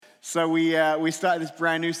So we started this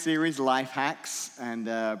brand new series, Life Hacks, and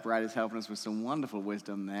Brad is helping us with some wonderful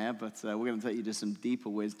wisdom there, but we're going to take you to some deeper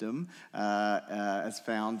wisdom as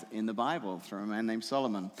found in the Bible from a man named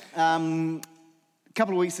Solomon. A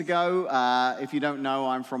couple of weeks ago, if you don't know,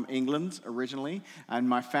 I'm from England originally, and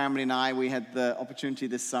my family and I, we had the opportunity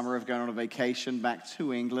this summer of going on a vacation back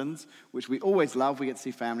to England, which we always love. We get to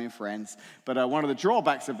see family and friends, but one of the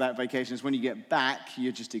drawbacks of that vacation is when you get back,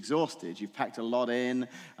 you're just exhausted. You've packed a lot in,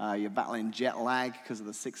 you're battling jet lag because of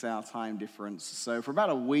the 6-hour time difference. So for about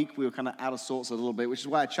a week, we were kind of out of sorts a little bit, which is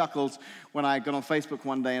why I chuckled when I got on Facebook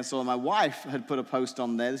one day and saw my wife had put a post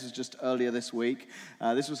on there. This was just earlier this week.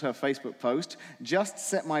 This was her Facebook post. Just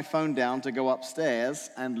set my phone down to go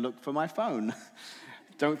upstairs and look for my phone.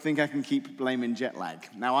 Don't think I can keep blaming jet lag.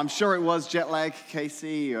 Now, I'm sure it was jet lag,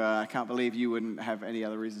 Casey. I can't believe you wouldn't have any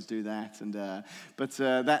other reasons to do that. But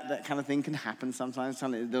that kind of thing can happen sometimes.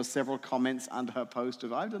 There were several comments under her post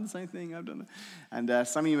of, I've done the same thing, I've done it. And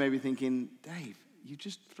some of you may be thinking, Dave, you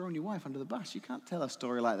just thrown your wife under the bus. You can't tell a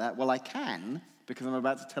story like that. Well, I can, because I'm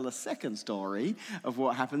about to tell a second story of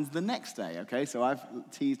what happens the next day, okay? So I've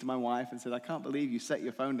teased my wife and said, I can't believe you set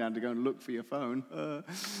your phone down to go and look for your phone.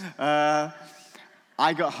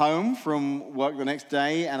 I got home from work the next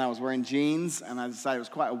day, and I was wearing jeans, and I decided it was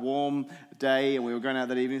quite a warm day, and we were going out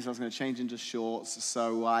that evening, so I was going to change into shorts.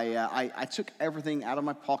 So I took everything out of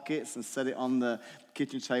my pockets and set it on the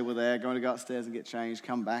kitchen table there, going to go upstairs and get changed,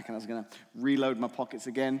 come back, and I was going to reload my pockets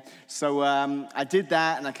again. So I did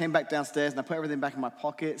that, and I came back downstairs, and I put everything back in my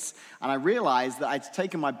pockets, and I realized that I'd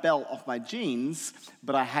taken my belt off my jeans,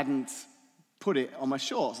 but I hadn't put it on my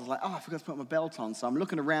shorts. I was like, I forgot to put my belt on. So I'm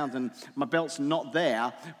looking around, and my belt's not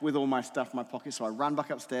there with all my stuff in my pocket. So I ran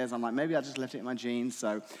back upstairs. I'm like, maybe I just left it in my jeans.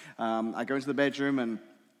 So I go into the bedroom and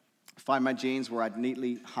find my jeans where I'd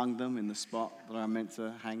neatly hung them in the spot that I meant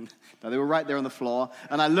to hang. No, they were right there on the floor.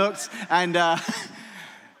 And I looked, and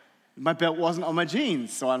my belt wasn't on my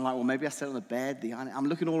jeans. So I'm like, well, maybe I set it on the bed. I'm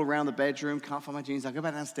looking all around the bedroom, can't find my jeans. I go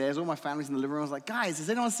back downstairs. All my family's in the living room. I was like, guys,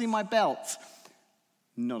 has anyone seen my belt?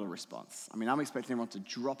 Not a response. I mean, I'm expecting everyone to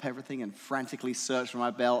drop everything and frantically search for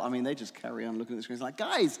my belt. I mean, they just carry on looking at the screen. It's like,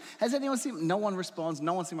 guys, has anyone seen? No one responds.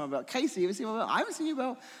 No one's seen my belt. Casey, have you seen my belt? I haven't seen your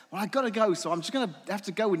belt. Well, I got to go, so I'm just going to have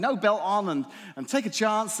to go with no belt on and take a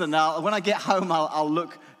chance. And when I get home, I'll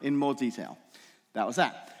look in more detail. That was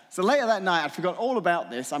that. So later that night, I forgot all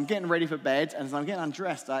about this. I'm getting ready for bed, and as I'm getting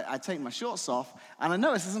undressed, I take my shorts off, and I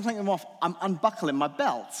notice as I'm taking them off, I'm unbuckling my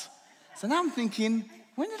belt. So now I'm thinking,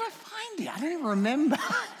 when did I find it? I don't even remember.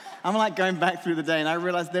 I'm like going back through the day, and I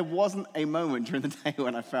realized there wasn't a moment during the day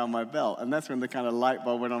when I found my belt. And that's when the kind of light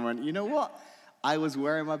bulb went on and went, you know what? I was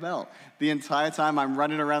wearing my belt. The entire time I'm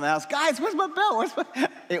running around the house, guys, where's my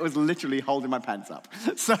belt? It was literally holding my pants up.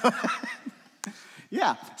 So,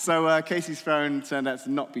 yeah. So Casey's phone turned out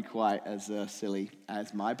to not be quite as silly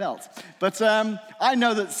as my belt. But I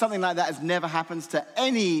know that something like that has never happened to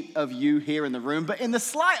any of you here in the room. But in the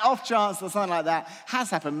slight off chance that something like that has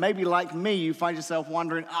happened, maybe like me, you find yourself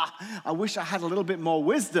wondering, I wish I had a little bit more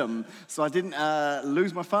wisdom so I didn't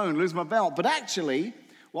lose my phone, lose my belt. But actually,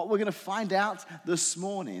 what we're going to find out this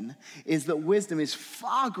morning is that wisdom is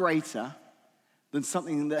far greater than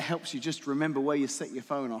something that helps you just remember where you set your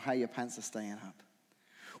phone or how your pants are staying up.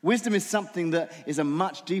 Wisdom is something that is a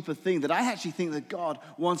much deeper thing that I actually think that God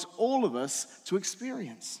wants all of us to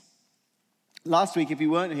experience. Last week, if you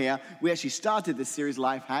weren't here, we actually started this series,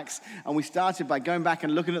 Life Hacks, and we started by going back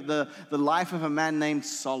and looking at the life of a man named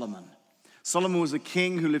Solomon. Solomon was a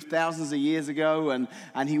king who lived thousands of years ago,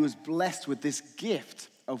 and he was blessed with this gift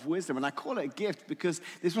of wisdom. And I call it a gift because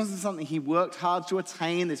this wasn't something he worked hard to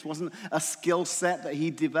attain. This wasn't a skill set that he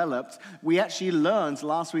developed. We actually learned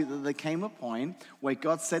last week that there came a point where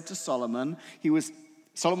God said to Solomon,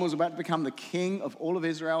 Solomon was about to become the king of all of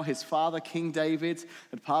Israel. His father, King David,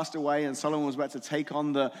 had passed away, and Solomon was about to take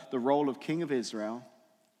on the role of king of Israel.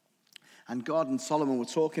 And God and Solomon were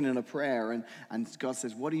talking in a prayer, and God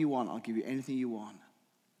says, what do you want? I'll give you anything you want.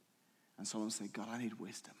 And Solomon said, God, I need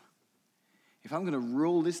wisdom. If I'm going to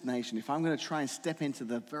rule this nation, if I'm going to try and step into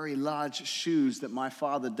the very large shoes that my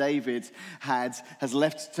father David has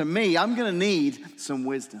left to me, I'm going to need some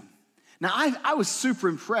wisdom. Now, I was super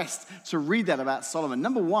impressed to read that about Solomon.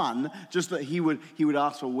 Number one, just that he would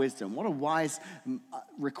ask for wisdom. What a wise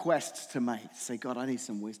request to make, to say, God, I need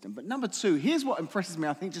some wisdom. But number two, here's what impresses me,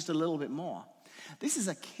 I think, just a little bit more. This is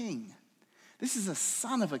a king. This is a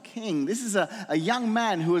son of a king. This is a young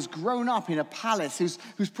man who has grown up in a palace,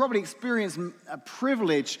 who's probably experienced a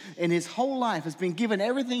privilege in his whole life, has been given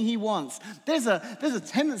everything he wants. There's a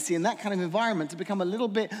tendency in that kind of environment to become a little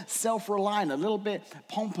bit self-reliant, a little bit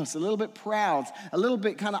pompous, a little bit proud, a little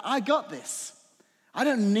bit kind of, I got this. I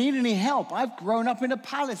don't need any help. I've grown up in a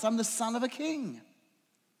palace. I'm the son of a king.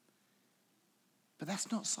 But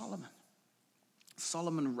that's not Solomon.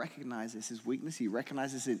 Solomon recognizes his weakness. He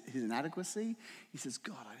recognizes his inadequacy. He says,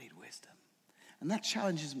 God, I need wisdom. And that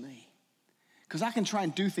challenges me. Because I can try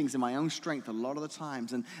and do things in my own strength a lot of the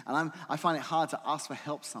times. And I find it hard to ask for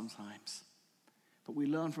help sometimes. But we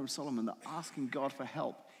learn from Solomon that asking God for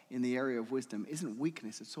help in the area of wisdom isn't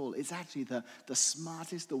weakness at all. It's actually the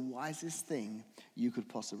smartest, the wisest thing you could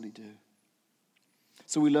possibly do.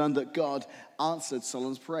 So we learned that God answered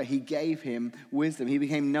Solomon's prayer. He gave him wisdom. He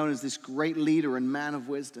became known as this great leader and man of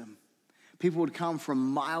wisdom. People would come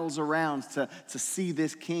from miles around to see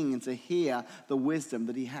this king and to hear the wisdom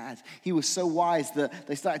that he had. He was so wise that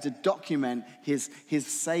they started to document his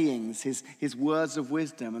sayings, his words of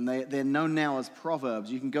wisdom, and they're known now as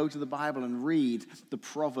Proverbs. You can go to the Bible and read the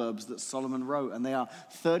Proverbs that Solomon wrote, and they are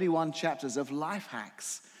 31 chapters of life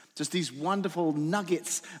hacks. Just these wonderful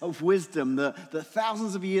nuggets of wisdom that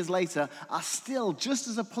thousands of years later are still just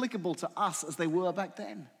as applicable to us as they were back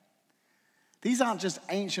then. These aren't just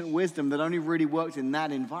ancient wisdom that only really worked in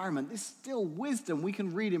that environment. There's still wisdom we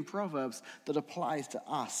can read in Proverbs that applies to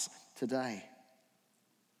us today.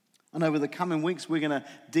 And over the coming weeks, we're going to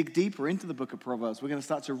dig deeper into the book of Proverbs. We're going to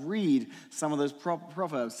start to read some of those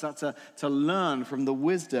Proverbs, start to learn from the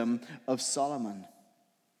wisdom of Solomon.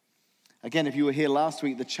 Again, if you were here last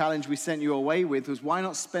week, the challenge we sent you away with was why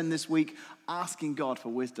not spend this week asking God for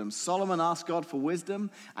wisdom? Solomon asked God for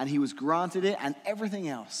wisdom, and he was granted it, and everything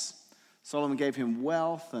else. Solomon gave him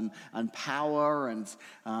wealth and power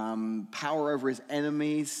and power over his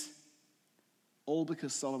enemies, all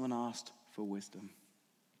because Solomon asked for wisdom.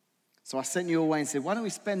 So I sent you away and said, why don't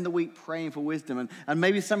we spend the week praying for wisdom? And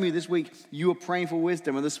maybe some of you this week, you are praying for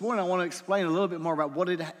wisdom. And this morning I want to explain a little bit more about what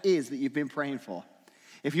it is that you've been praying for.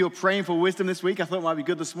 If you're praying for wisdom this week, I thought it might be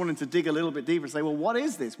good this morning to dig a little bit deeper and say, well, what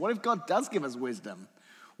is this? What if God does give us wisdom?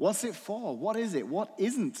 What's it for? What is it? What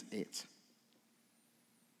isn't it?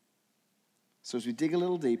 So as we dig a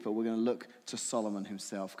little deeper, we're going to look to Solomon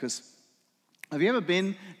himself. Because have you ever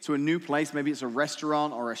been to a new place? Maybe it's a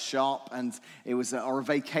restaurant or a shop, and or a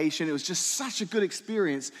vacation. It was just such a good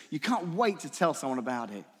experience. You can't wait to tell someone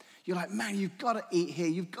about it. You're like, man, you've got to eat here.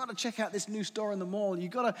 You've got to check out this new store in the mall.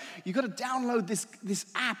 You've got to download this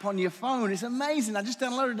app on your phone. It's amazing. I just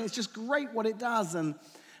downloaded it. It's just great what it does. And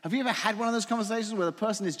have you ever had one of those conversations where the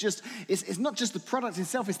person is just, it's not just the product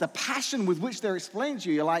itself, it's the passion with which they're explaining to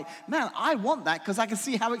you. You're like, man, I want that because I can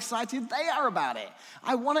see how excited they are about it.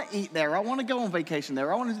 I want to eat there. I want to go on vacation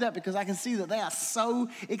there. I want to do that because I can see that they are so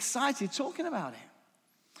excited talking about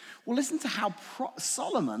it. Well, listen to how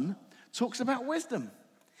Solomon talks about wisdom.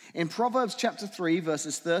 In Proverbs chapter 3,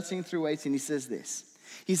 verses 13 through 18, he says this.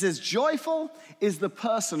 He says, joyful is the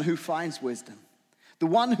person who finds wisdom, the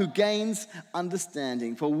one who gains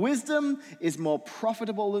understanding. For wisdom is more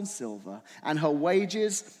profitable than silver, and her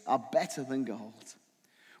wages are better than gold.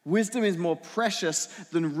 Wisdom is more precious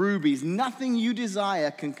than rubies. Nothing you desire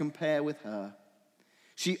can compare with her.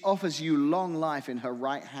 She offers you long life in her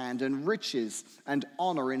right hand and riches and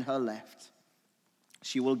honor in her left.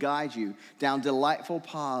 She will guide you down delightful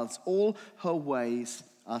paths. All her ways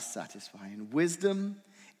are satisfying. Wisdom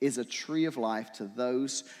is a tree of life to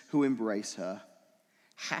those who embrace her.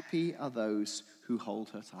 Happy are those who hold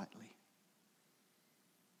her tightly.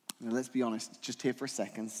 Now, let's be honest, just here for a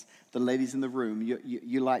second. The ladies in the room,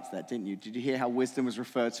 you liked that, didn't you? Did you hear how wisdom was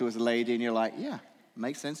referred to as a lady? And you're like, yeah,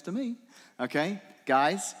 makes sense to me. Okay?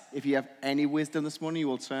 Guys, if you have any wisdom this morning, you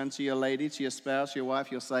will turn to your lady, to your spouse, your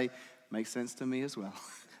wife. You'll say, makes sense to me as well.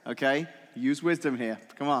 Okay? Use wisdom here.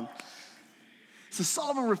 Come on. So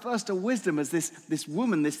Solomon refers to wisdom as this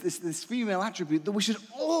woman, this female attribute that we should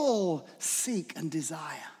all seek and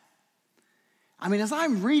desire. I mean, as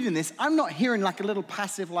I'm reading this, I'm not hearing like a little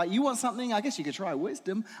passive, like, you want something? I guess you could try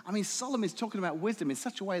wisdom. I mean, Solomon is talking about wisdom in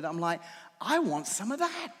such a way that I'm like, I want some of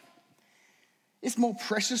that. It's more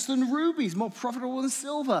precious than rubies, more profitable than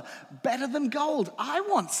silver, better than gold. I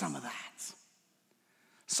want some of that.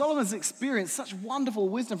 Solomon's experienced such wonderful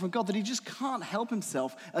wisdom from God that he just can't help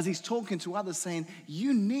himself as he's talking to others saying,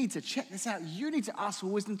 you need to check this out. You need to ask for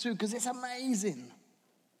wisdom too because it's amazing.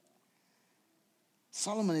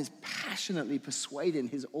 Solomon is passionately persuading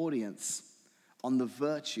his audience on the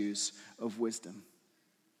virtues of wisdom.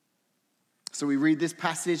 So we read this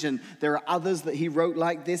passage and there are others that he wrote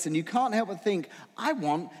like this and you can't help but think, I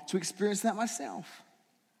want to experience that myself.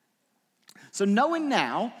 So knowing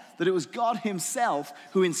now that it was God himself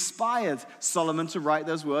who inspired Solomon to write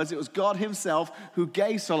those words, it was God himself who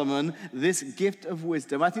gave Solomon this gift of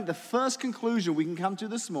wisdom, I think the first conclusion we can come to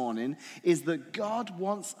this morning is that God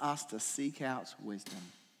wants us to seek out wisdom.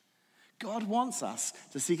 God wants us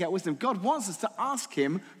to seek out wisdom. God wants us to ask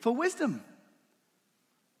him for wisdom.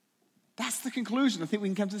 That's the conclusion I think we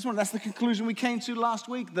can come to this morning. That's the conclusion we came to last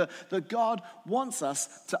week, that God wants us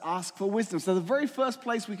to ask for wisdom. So the very first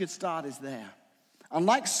place we could start is there.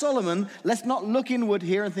 Unlike Solomon, let's not look inward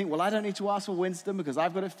here and think, well, I don't need to ask for wisdom because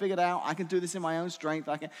I've got it figured out. I can do this in my own strength.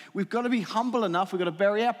 We've got to be humble enough. We've got to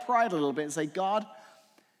bury our pride a little bit and say, God,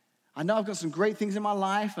 I know I've got some great things in my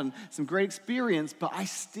life and some great experience, but I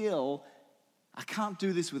can't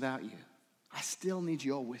do this without you. I still need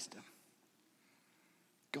your wisdom.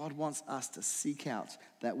 God wants us to seek out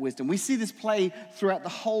that wisdom. We see this play throughout the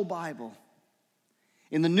whole Bible.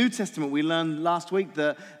 In the New Testament, we learned last week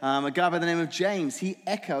that a guy by the name of James, he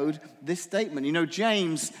echoed this statement. You know,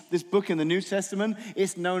 James, this book in the New Testament,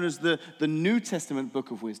 it's known as the New Testament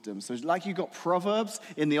book of wisdom. So like you got Proverbs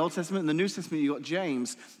in the Old Testament, in the New Testament you got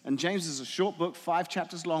James. And James is a short book, 5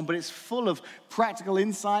 chapters long, but it's full of practical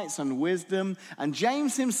insights and wisdom. And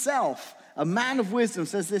James himself, a man of wisdom,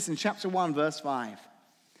 says this in chapter 1, verse 5.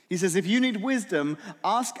 He says, if you need wisdom,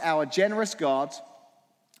 ask our generous God,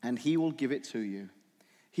 and he will give it to you.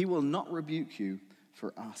 He will not rebuke you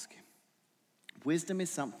for asking. Wisdom is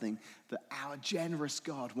something that our generous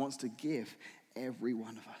God wants to give every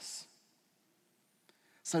one of us.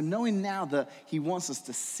 So knowing now that he wants us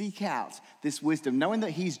to seek out this wisdom, knowing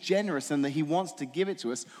that he's generous and that he wants to give it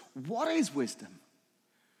to us, what is wisdom?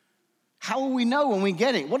 How will we know when we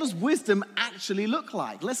get it? What does wisdom actually look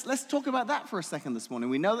like? Let's talk about that for a second this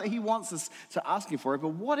morning. We know that he wants us to ask him for it, but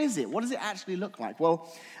what is it? What does it actually look like?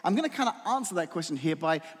 Well, I'm going to kind of answer that question here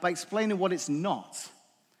by explaining what it's not.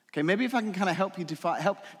 Okay, maybe if I can kind of help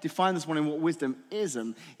define this morning what wisdom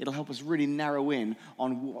isn't, it'll help us really narrow in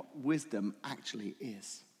on what wisdom actually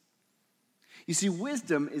is. You see,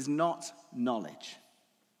 wisdom is not knowledge.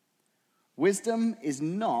 Wisdom is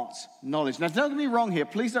not knowledge. Now, don't get me wrong here.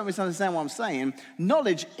 Please don't misunderstand what I'm saying.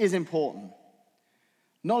 Knowledge is important.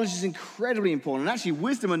 Knowledge is incredibly important. And actually,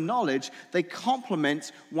 wisdom and knowledge, they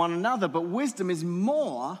complement one another. But wisdom is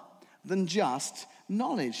more than just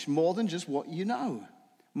knowledge, more than just what you know,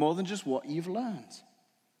 more than just what you've learned.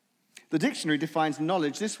 The dictionary defines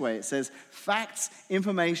knowledge this way. It says, facts,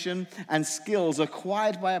 information, and skills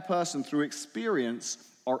acquired by a person through experience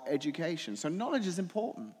or education. So knowledge is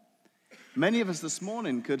important. Many of us this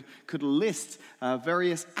morning could list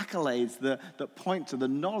various accolades that point to the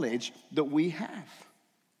knowledge that we have.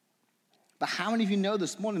 But how many of you know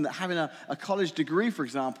this morning that having a college degree, for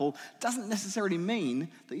example, doesn't necessarily mean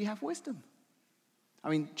that you have wisdom? I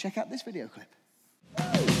mean, check out this video clip.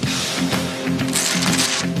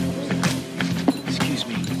 Excuse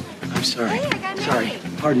me. I'm sorry. Hey, I got an Sorry. A.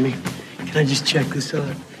 Pardon me. Can I just check this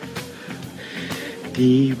out?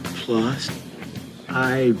 D+.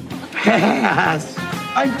 I passed.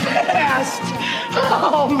 I passed.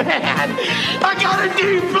 Oh, man. I got a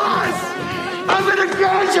D+. I'm going to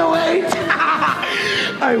graduate.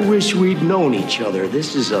 I wish we'd known each other.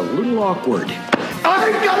 This is a little awkward.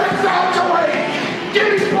 I'm going to graduate. D+.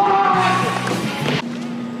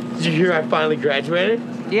 Did you hear I finally graduated?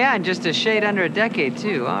 Yeah, and just a shade under a decade,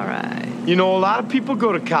 too. All right. You know, a lot of people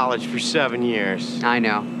go to college for 7 years. I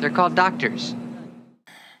know. They're called doctors.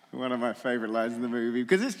 One of my favorite lines in the movie,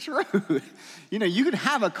 because it's true. You know, you could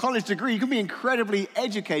have a college degree, you can be incredibly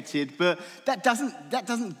educated, but that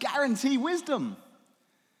doesn't guarantee wisdom.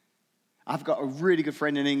 I've got a really good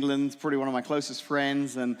friend in England, probably one of my closest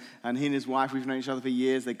friends, and he and his wife, we've known each other for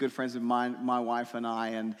years. They're good friends with my wife and I,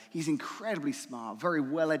 and he's incredibly smart, very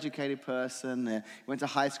well-educated person. He went to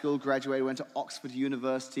high school, graduated, went to Oxford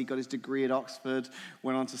University, got his degree at Oxford,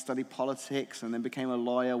 went on to study politics, and then became a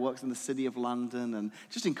lawyer, works in the city of London, and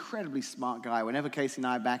just incredibly smart guy. Whenever Casey and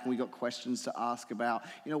I are back and we got questions to ask about,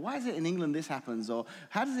 you know, why is it in England this happens, or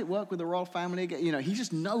how does it work with the royal family? You know, he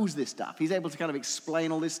just knows this stuff. He's able to kind of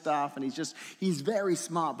explain all this stuff, and he's very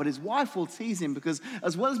smart, but his wife will tease him because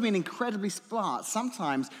as well as being incredibly smart,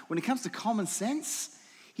 sometimes when it comes to common sense,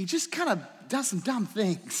 he just kind of does some dumb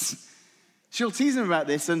things. She'll tease him about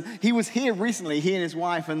this, and he was here recently, he and his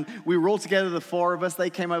wife, and we were all together, the four of us. They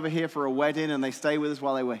came over here for a wedding, and they stayed with us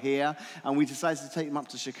while they were here, and we decided to take them up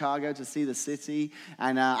to Chicago to see the city,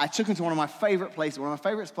 and I took them to one of my favorite places. One of my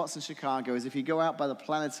favorite spots in Chicago is if you go out by the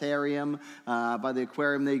planetarium, by the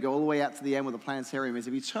aquarium there, you go all the way out to the end where the planetarium is.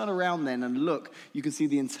 If you turn around then and look, you can see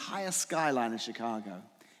the entire skyline of Chicago.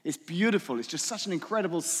 It's beautiful. It's just such an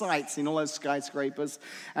incredible sight, seeing all those skyscrapers,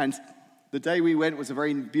 and the day we went was a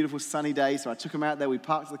very beautiful sunny day, so I took them out there, we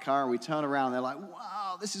parked the car, and we turned around, and they're like,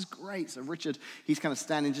 wow, this is great. So Richard, he's kind of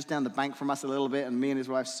standing just down the bank from us a little bit, and me and his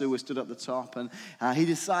wife Sue were stood up the top, and he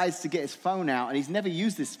decides to get his phone out, and he's never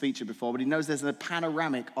used this feature before, but he knows there's a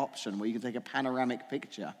panoramic option where you can take a panoramic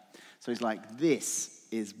picture. So he's like, this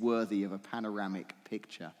is worthy of a panoramic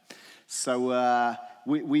picture. So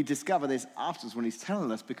we discover this afterwards when he's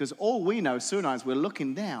telling us, because all we know, Sue and I, is we're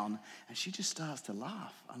looking down, and she just starts to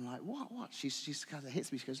laugh. I'm like, what? She kind of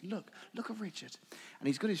hits me. She goes, look at Richard. And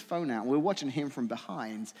he's got his phone out, and we're watching him from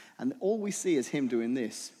behind, and all we see is him doing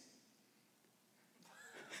this.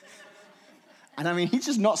 And I mean, he's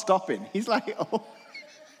just not stopping. He's like, oh.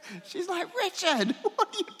 She's like, Richard, what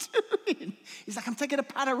are you doing? He's like, I'm taking a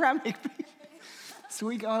panoramic picture. So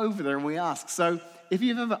we go over there and we ask. So if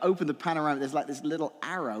you've ever opened the panoramic, there's like this little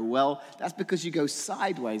arrow. Well, that's because you go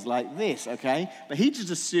sideways like this, okay? But he just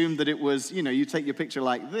assumed that it was, you take your picture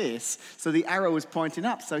like this. So the arrow was pointing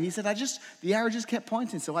up. So he said, the arrow just kept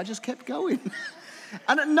pointing. So I just kept going.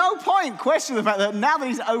 And at no point question the fact that now that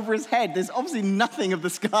he's over his head, there's obviously nothing of the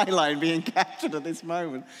skyline being captured at this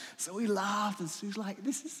moment. So we laughed, and Sue's like,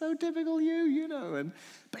 this is so typical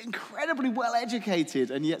but incredibly well-educated,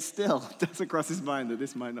 and yet still doesn't cross his mind that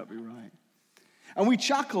this might not be right. And we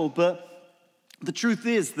chuckle, but the truth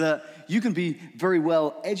is that you can be very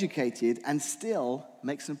well-educated and still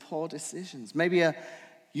make some poor decisions. Maybe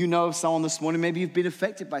you know of someone this morning, maybe you've been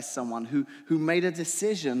affected by someone who made a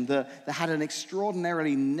decision that had an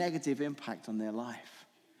extraordinarily negative impact on their life.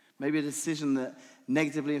 Maybe a decision that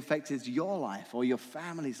negatively affected your life or your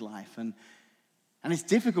family's life. And it's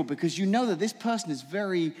difficult because you know that this person is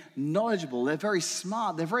very knowledgeable, they're very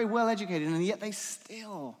smart, they're very well educated, and yet they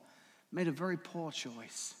still made a very poor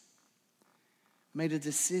choice. Made a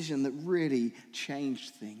decision that really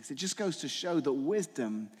changed things. It just goes to show that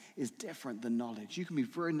wisdom is different than knowledge. You can be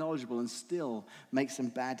very knowledgeable and still make some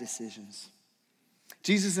bad decisions.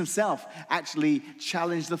 Jesus himself actually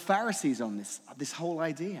challenged the Pharisees on this whole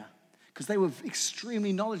idea, because they were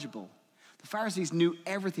extremely knowledgeable. The Pharisees knew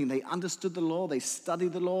everything. They understood the law. They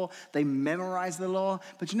studied the law. They memorized the law.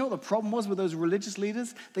 But you know what the problem was with those religious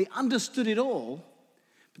leaders? They understood it all,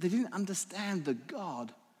 but they didn't understand the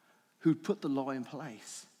God who'd put the law in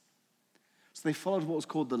place. So they followed what was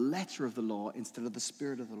called the letter of the law instead of the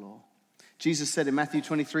spirit of the law. Jesus said in Matthew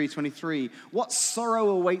 23:23, "What sorrow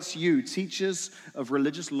awaits you, teachers of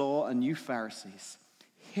religious law and you Pharisees,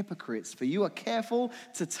 hypocrites, for you are careful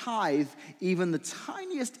to tithe even the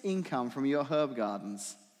tiniest income from your herb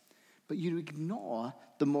gardens, but you ignore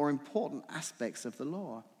the more important aspects of the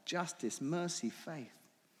law, justice, mercy, faith.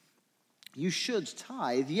 You should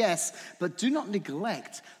tithe, yes, but do not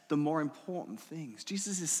neglect the more important things."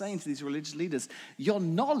 Jesus is saying to these religious leaders, your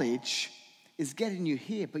knowledge is getting you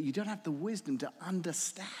here, but you don't have the wisdom to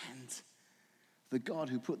understand the God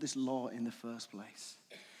who put this law in the first place.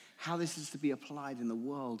 How this is to be applied in the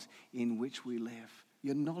world in which we live.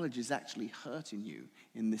 Your knowledge is actually hurting you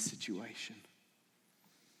in this situation.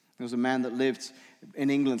 There was a man that lived in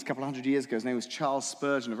England a couple of hundred years ago. His name was Charles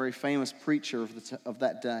Spurgeon, a very famous preacher of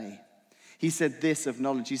that day. He said this of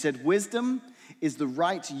knowledge. He said, wisdom is the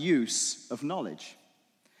right use of knowledge.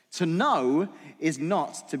 To know is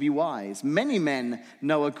not to be wise. Many men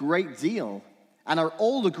know a great deal and are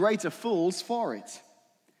all the greater fools for it.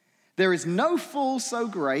 There is no fool so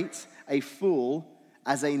great a fool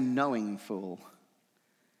as a knowing fool.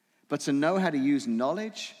 But to know how to use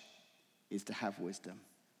knowledge is to have wisdom.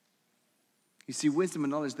 You see, wisdom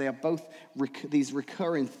and knowledge, they are both these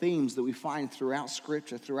recurring themes that we find throughout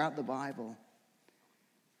Scripture, throughout the Bible.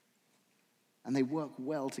 And they work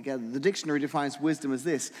well together. The dictionary defines wisdom as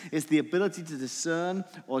this: it's the ability to discern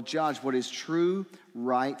or judge what is true,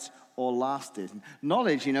 right, or lasting.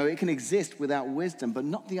 Knowledge, it can exist without wisdom, but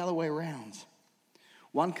not the other way around.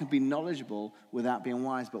 One can be knowledgeable without being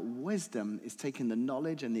wise, but wisdom is taking the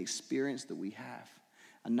knowledge and the experience that we have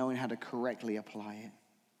and knowing how to correctly apply it.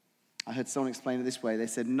 I heard someone explain it this way. They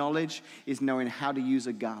said, knowledge is knowing how to use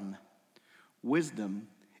a gun. Wisdom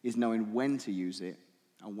is knowing when to use it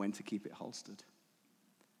and when to keep it holstered.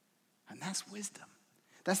 And that's wisdom.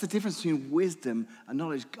 That's the difference between wisdom and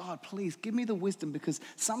knowledge. God, please give me the wisdom, because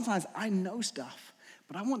sometimes I know stuff,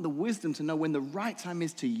 but I want the wisdom to know when the right time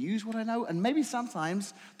is to use what I know, and maybe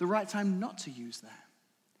sometimes the right time not to use that.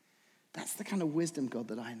 That's the kind of wisdom, God,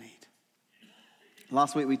 that I need.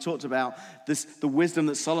 Last week we talked about the wisdom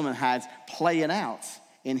that Solomon had playing out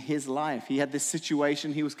in his life. He had this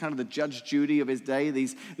situation. He was kind of the Judge Judy of his day.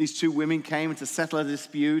 These two women came to settle a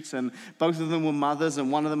dispute, and both of them were mothers, and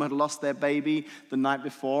one of them had lost their baby the night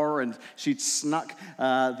before, and she'd snuck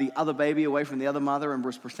the other baby away from the other mother and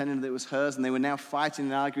was pretending that it was hers, and they were now fighting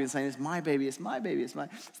and arguing, saying, it's my baby, it's my baby, it's my...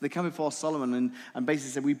 So they come before Solomon and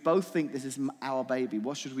basically said, we both think this is our baby.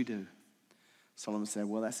 What should we do? Solomon said,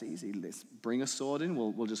 well, that's easy. Let's bring a sword in.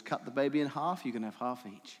 We'll just cut the baby in half. You can have half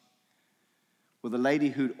each. Well, the lady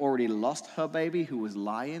who'd already lost her baby, who was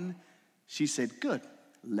lying, she said, good.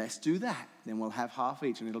 let's do that. Then we'll have half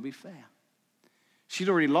each and it'll be fair. She'd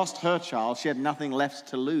already lost her child. She had nothing left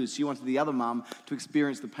to lose. She wanted the other mom to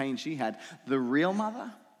experience the pain she had. The real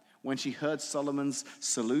mother, when she heard Solomon's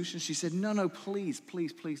solution, she said, no, please,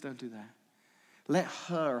 please, please don't do that. Let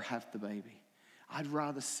her have the baby. I'd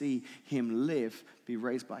rather see him live, be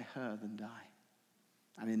raised by her than die.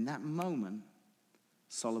 And in that moment,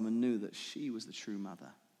 Solomon knew that she was the true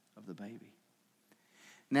mother of the baby.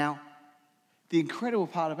 Now, the incredible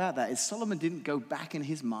part about that is Solomon didn't go back in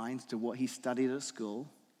his mind to what he studied at school.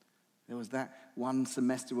 There was that one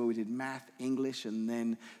semester where we did math, English, and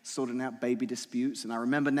then sorting out baby disputes. And I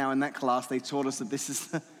remember now in that class they taught us that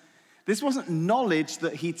this wasn't knowledge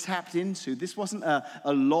that he tapped into. This wasn't a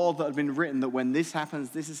law that had been written that when this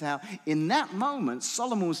happens, this is how. In that moment,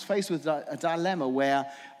 Solomon was faced with a dilemma where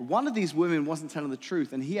one of these women wasn't telling the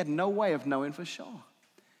truth, and he had no way of knowing for sure.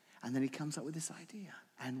 And then he comes up with this idea,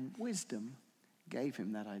 and wisdom gave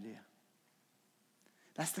him that idea.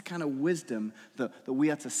 That's the kind of wisdom that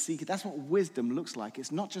we are to seek. That's what wisdom looks like.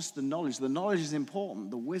 It's not just the knowledge. The knowledge is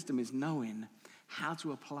important. The wisdom is knowing how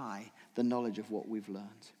to apply the knowledge of what we've learned.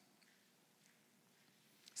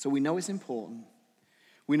 So we know it's important.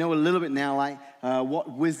 We know a little bit now like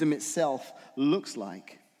what wisdom itself looks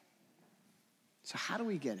like. So how do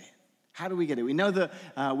we get it? How do we get it? We know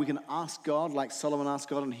that we can ask God like Solomon asked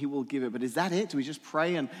God and he will give it. But is that it? Do we just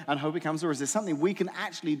pray and hope it comes? Or is there something we can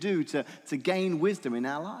actually do to gain wisdom in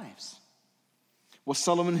our lives? Well,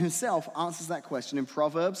 Solomon himself answers that question in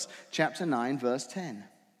Proverbs chapter 9, verse 10.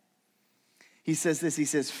 He says this, he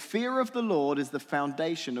says, fear of the Lord is the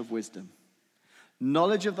foundation of wisdom.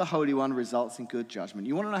 Knowledge of the Holy One results in good judgment.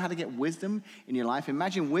 You want to know how to get wisdom in your life?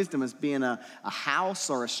 Imagine wisdom as being a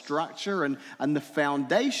house or a structure, and the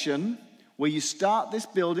foundation where you start this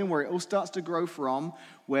building, where it all starts to grow from,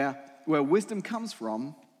 where wisdom comes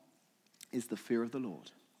from, is the fear of the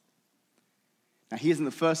Lord. Now, he isn't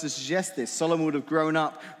the first to suggest this. Solomon would have grown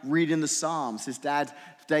up reading the Psalms. His dad,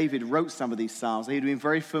 David, wrote some of these Psalms. He'd been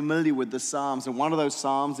very familiar with the Psalms. And one of those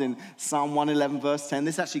Psalms in Psalm 111, verse 10,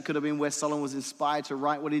 this actually could have been where Solomon was inspired to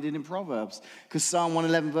write what he did in Proverbs. Because Psalm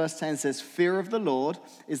 111, verse 10 says, fear of the Lord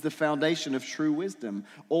is the foundation of true wisdom.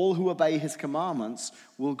 All who obey his commandments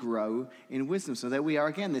will grow in wisdom. So there we are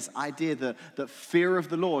again, this idea that fear of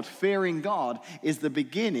the Lord, fearing God, is the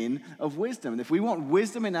beginning of wisdom. And if we want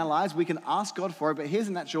wisdom in our lives, we can ask God for it. But here's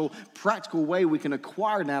an actual practical way we can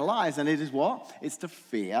acquire it in our lives. And it is what? It's to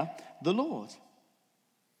fear the Lord.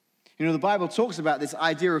 You know, the Bible talks about this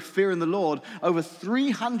idea of fearing the Lord over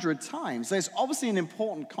 300 times. So it's obviously an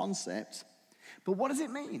important concept. But what does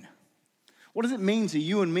it mean? What does it mean to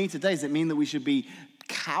you and me today? Does it mean that we should be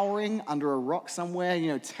cowering under a rock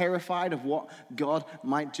somewhere, terrified of what God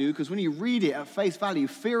might do? Because when you read it at face value,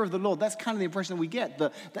 fear of the Lord, that's kind of the impression that we get,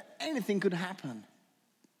 that anything could happen.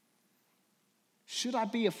 Should I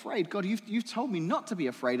be afraid? God, you've told me not to be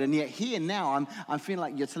afraid, and yet here now I'm feeling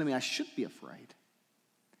like you're telling me I should be afraid.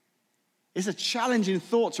 It's a challenging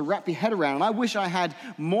thought to wrap your head around, and I wish I had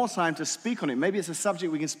more time to speak on it. Maybe it's a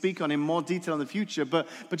subject we can speak on in more detail in the future, but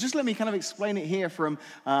just let me kind of explain it here from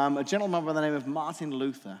a gentleman by the name of Martin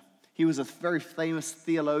Luther. He was a very famous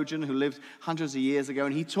theologian who lived hundreds of years ago,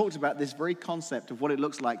 and he talked about this very concept of what it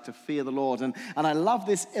looks like to fear the Lord. And I love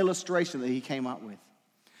this illustration that he came up with,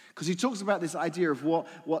 because he talks about this idea of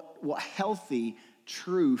what healthy,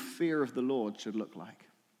 true fear of the Lord should look like.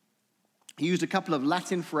 He used a couple of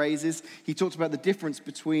Latin phrases. He talked about the difference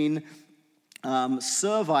between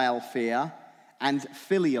servile fear and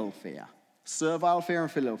filial fear. Servile fear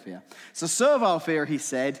and filial fear. So servile fear, he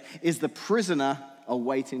said, is the prisoner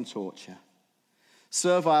awaiting torture.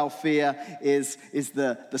 Servile fear is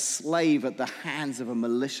the slave at the hands of a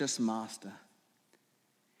malicious master.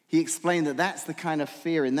 He explained that that's the kind of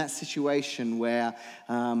fear in that situation where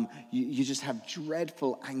you just have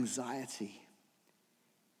dreadful anxiety,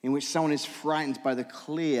 in which someone is frightened by the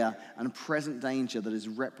clear and present danger that is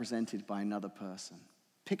represented by another person.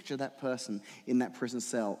 Picture that person in that prison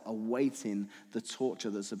cell awaiting the torture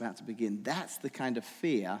that's about to begin. That's the kind of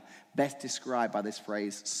fear best described by this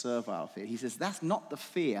phrase, servile fear. He says that's not the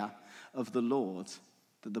fear of the Lord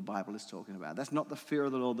that the Bible is talking about. That's not the fear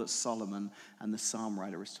of the Lord that Solomon and the Psalm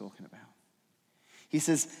writer is talking about. He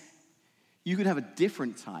says you could have a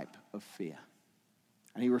different type of fear.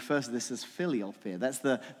 And he refers to this as filial fear. That's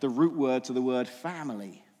the root word to the word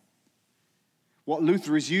family. What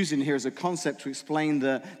Luther is using here is a concept to explain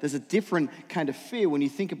that there's a different kind of fear when you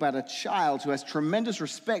think about a child who has tremendous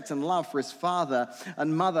respect and love for his father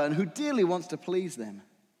and mother and who dearly wants to please them.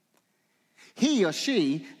 He or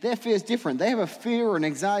she, their fear is different. They have a fear or an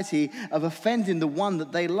anxiety of offending the one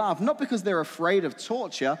that they love, not because they're afraid of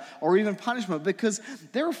torture or even punishment, because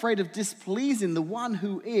they're afraid of displeasing the one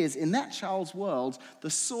who is, in that child's world, the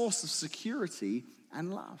source of security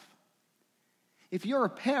and love. If you're a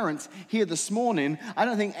parent here this morning, I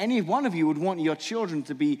don't think any one of you would want your children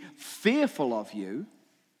to be fearful of you,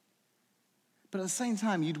 but at the same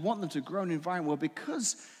time, you'd want them to grow in an environment where,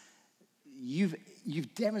 because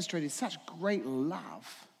you've demonstrated such great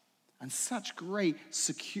love and such great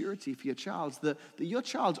security for your child that your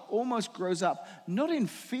child almost grows up not in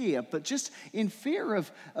fear, but just in fear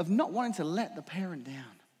of not wanting to let the parent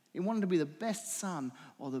down, in wanting to be the best son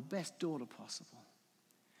or the best daughter possible.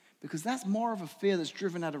 Because that's more of a fear that's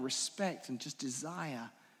driven out of respect and just desire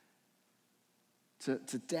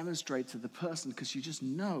to demonstrate to the person, because you just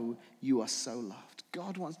know you are so loved.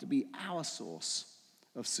 God wants to be our source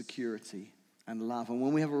of security and love. And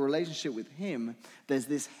when we have a relationship with him, there's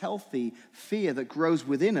this healthy fear that grows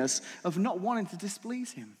within us of not wanting to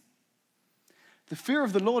displease him. The fear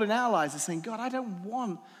of the Lord in our lives is saying, God, I don't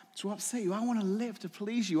want to upset you. I want to live to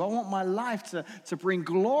please you. I want my life to bring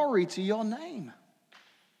glory to your name.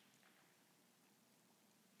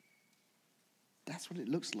 That's what it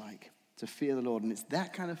looks like to fear the Lord. And it's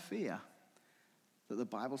that kind of fear that the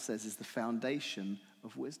Bible says is the foundation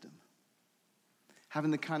of wisdom.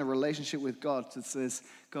 Having the kind of relationship with God that says,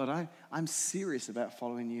 God, I'm serious about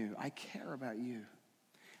following you. I care about you.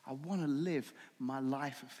 I want to live my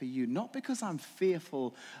life for you. Not because I'm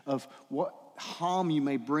fearful of what harm you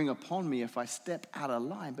may bring upon me if I step out of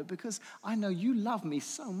line, but because I know you love me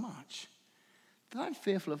so much that I'm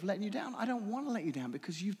fearful of letting you down. I don't want to let you down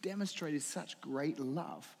because you've demonstrated such great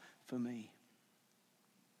love for me.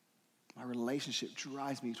 My relationship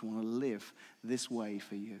drives me to want to live this way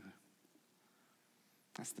for you.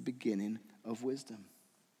 That's the beginning of wisdom.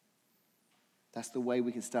 That's the way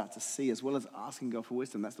we can start to see, as well as asking God for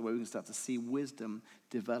wisdom, that's the way we can start to see wisdom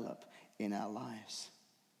develop in our lives.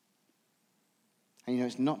 And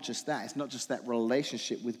it's not just that. It's not just that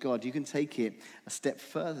relationship with God. You can take it a step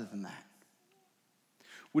further than that.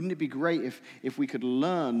 Wouldn't it be great if we could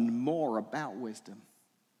learn more about wisdom?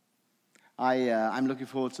 I'm looking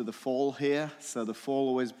forward to the fall here. So the fall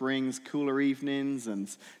always brings cooler evenings and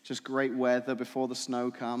just great weather before the snow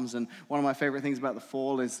comes. And one of my favorite things about the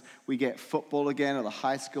fall is we get football again at the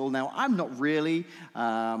high school. Now, I'm not really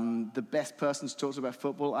the best person to talk to about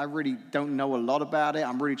football. I really don't know a lot about it.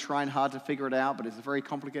 I'm really trying hard to figure it out, but it's a very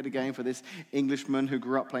complicated game for this Englishman who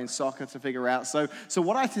grew up playing soccer to figure out. So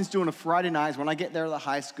what I tend to do on a Friday night is when I get there at the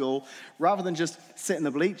high school, rather than just sit in the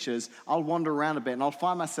bleachers, I'll wander around a bit and I'll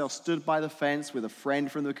find myself stood by the fence with a friend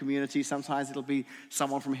from the community. Sometimes it'll be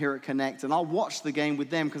someone from here at Connect, and I'll watch the game with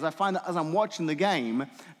them because I find that as I'm watching the game,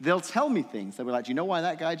 they'll tell me things. They'll be like, do you know why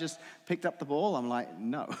that guy just picked up the ball? I'm like,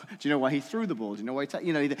 no. Do you know why he threw the ball? Do you know why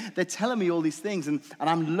they're telling me all these things, and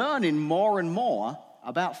I'm learning more and more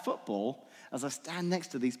about football as I stand next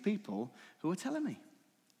to these people who are telling me.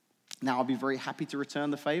 Now, I'll be very happy to return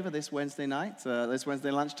the favor this Wednesday night, this Wednesday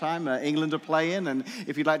lunchtime. England are playing, and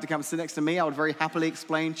if you'd like to come sit next to me, I would very happily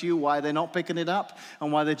explain to you why they're not picking it up,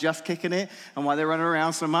 and why they're just kicking it, and why they're running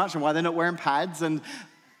around so much, and why they're not wearing pads.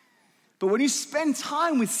 But when you spend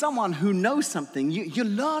time with someone who knows something, you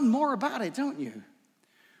learn more about it, don't you?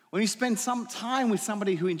 When you spend some time with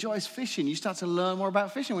somebody who enjoys fishing, you start to learn more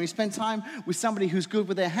about fishing. When you spend time with somebody who's good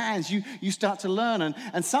with their hands, you start to learn.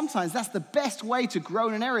 And sometimes that's the best way to grow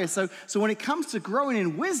in an area. So when it comes to growing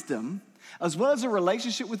in wisdom, as well as a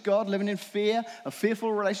relationship with God, living in fear, a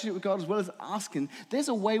fearful relationship with God, as well as asking, there's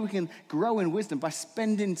a way we can grow in wisdom by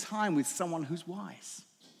spending time with someone who's wise.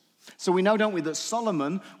 So we know, don't we, that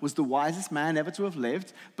Solomon was the wisest man ever to have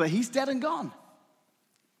lived, but he's dead and gone.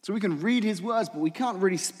 So we can read his words, but we can't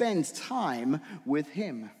really spend time with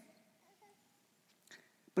him.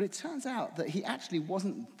 But it turns out that he actually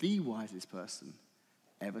wasn't the wisest person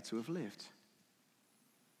ever to have lived.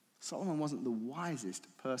 Solomon wasn't the wisest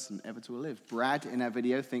person ever to have lived. Brad, in our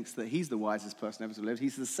video, thinks that he's the wisest person ever to have lived.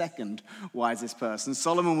 He's the second wisest person.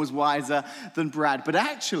 Solomon was wiser than Brad. But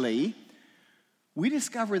actually, we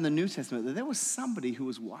discover in the New Testament that there was somebody who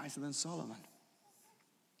was wiser than Solomon.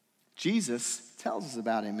 Jesus tells us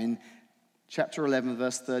about him in chapter 11,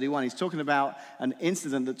 verse 31. He's talking about an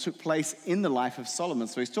incident that took place in the life of Solomon.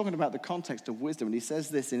 So he's talking about the context of wisdom. And he says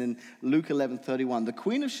this in Luke 11:31. The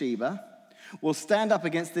Queen of Sheba will stand up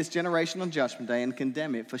against this generation on Judgment Day and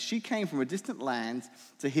condemn it, for she came from a distant land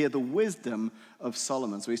to hear the wisdom of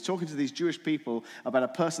Solomon. So he's talking to these Jewish people about a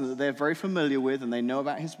person that they're very familiar with and they know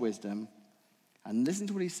about his wisdom. And listen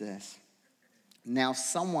to what he says. Now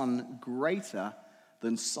someone greater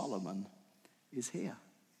than Solomon is here.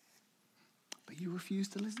 But you refuse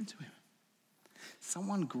to listen to him.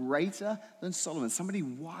 Someone greater than Solomon, somebody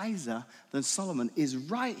wiser than Solomon is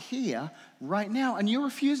right here, right now, and you're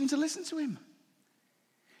refusing to listen to him.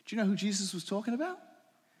 Do you know who Jesus was talking about?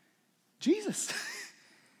 Jesus.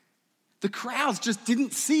 The crowds just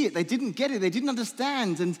didn't see it. They didn't get it. They didn't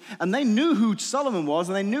understand. And they knew who Solomon was,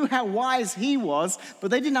 and they knew how wise he was, but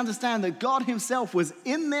they didn't understand that God himself was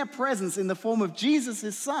in their presence in the form of Jesus,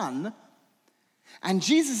 his son. And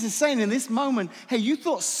Jesus is saying in this moment, hey, you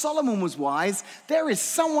thought Solomon was wise. There is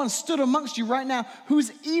someone stood amongst you right now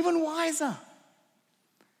who's even wiser.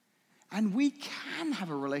 And we can have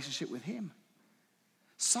a relationship with him.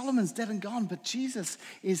 Solomon's dead and gone, but Jesus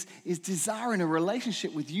is desiring a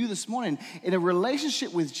relationship with you this morning. In a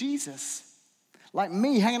relationship with Jesus, like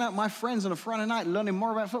me hanging out with my friends on a Friday night learning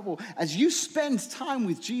more about football, as you spend time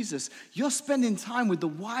with Jesus, you're spending time with the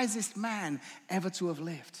wisest man ever to have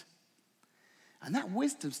lived. And that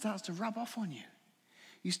wisdom starts to rub off on you.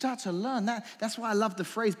 You start to learn that. That's why I love the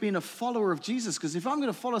phrase being a follower of Jesus, because if I'm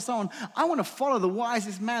going to follow someone, I want to follow the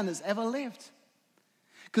wisest man that's ever lived.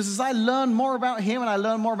 Because as I learn more about him and I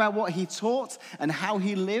learn more about what he taught and how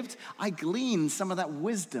he lived, I glean some of that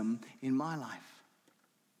wisdom in my life.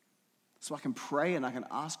 So I can pray and I can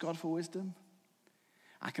ask God for wisdom.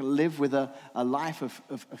 I can live with a life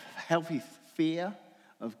of healthy fear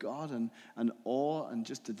of God and awe and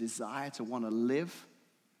just a desire to want to live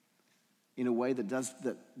in a way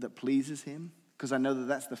that pleases him, because I know that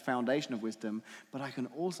that's the foundation of wisdom. But I can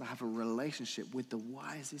also have a relationship with the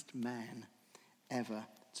wisest man ever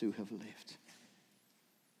to have lived.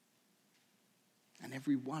 And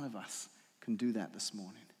every one of us can do that this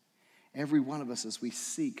morning. Every one of us, as we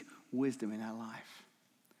seek wisdom in our life,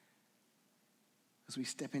 as we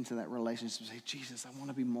step into that relationship and say, Jesus, I want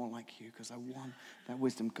to be more like you because I want that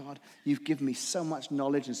wisdom. God, you've given me so much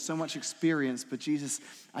knowledge and so much experience, but Jesus,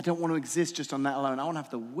 I don't want to exist just on that alone. I want to have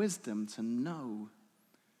the wisdom to know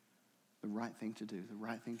the right thing to do, the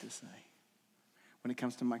right thing to say. When it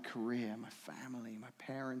comes to my career, my family, my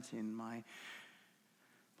parenting, my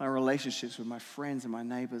relationships with my friends and my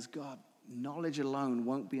neighbors, God, knowledge alone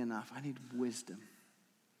won't be enough. I need wisdom.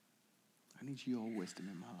 I need your wisdom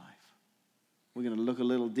in my life. We're going to look a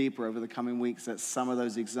little deeper over the coming weeks at some of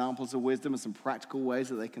those examples of wisdom and some practical ways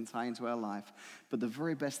that they can tie into our life. But the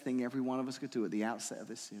very best thing every one of us could do at the outset of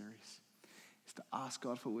this series is to ask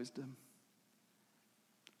God for wisdom,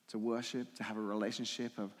 to worship, to have a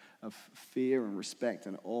relationship of fear and respect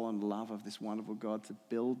and awe and love of this wonderful God, to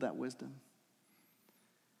build that wisdom,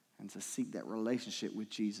 and to seek that relationship with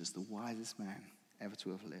Jesus, the wisest man ever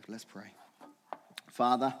to have lived. Let's pray.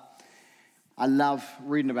 Father, I love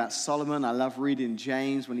reading about Solomon. I love reading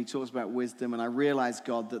James when he talks about wisdom. And I realize,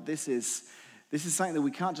 God, that this is something that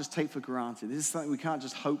we can't just take for granted. This is something we can't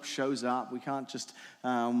just hope shows up. We can't just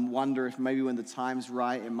wonder if maybe when the time's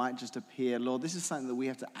right, it might just appear. Lord, this is something that we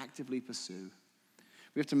have to actively pursue.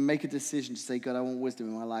 We have to make a decision to say, God, I want wisdom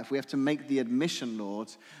in my life. We have to make the admission,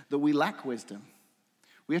 Lord, that we lack wisdom.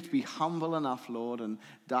 We have to be humble enough, Lord, and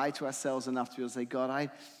die to ourselves enough to be able to say,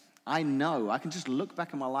 God, I know, I can just look back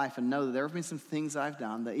at my life and know that there have been some things I've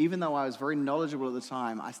done that even though I was very knowledgeable at the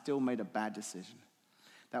time, I still made a bad decision.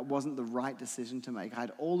 That wasn't the right decision to make. I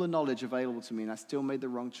had all the knowledge available to me and I still made the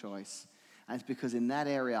wrong choice. And it's because in that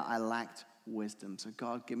area I lacked wisdom. So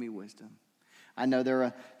God, give me wisdom. I know there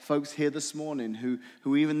are folks here this morning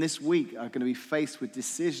who even this week are going to be faced with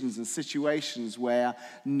decisions and situations where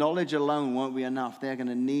knowledge alone won't be enough. They're going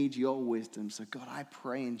to need your wisdom. So God, I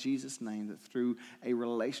pray in Jesus' name that through a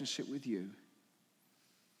relationship with you,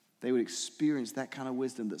 they would experience that kind of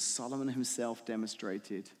wisdom that Solomon himself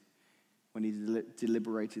demonstrated when he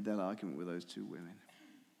deliberated that argument with those two women.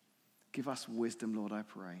 Give us wisdom, Lord, I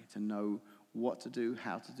pray, to know what to do,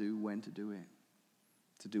 how to do, when to do it,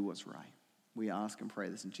 to do what's right. We ask and pray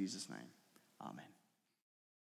this in Jesus' name. Amen.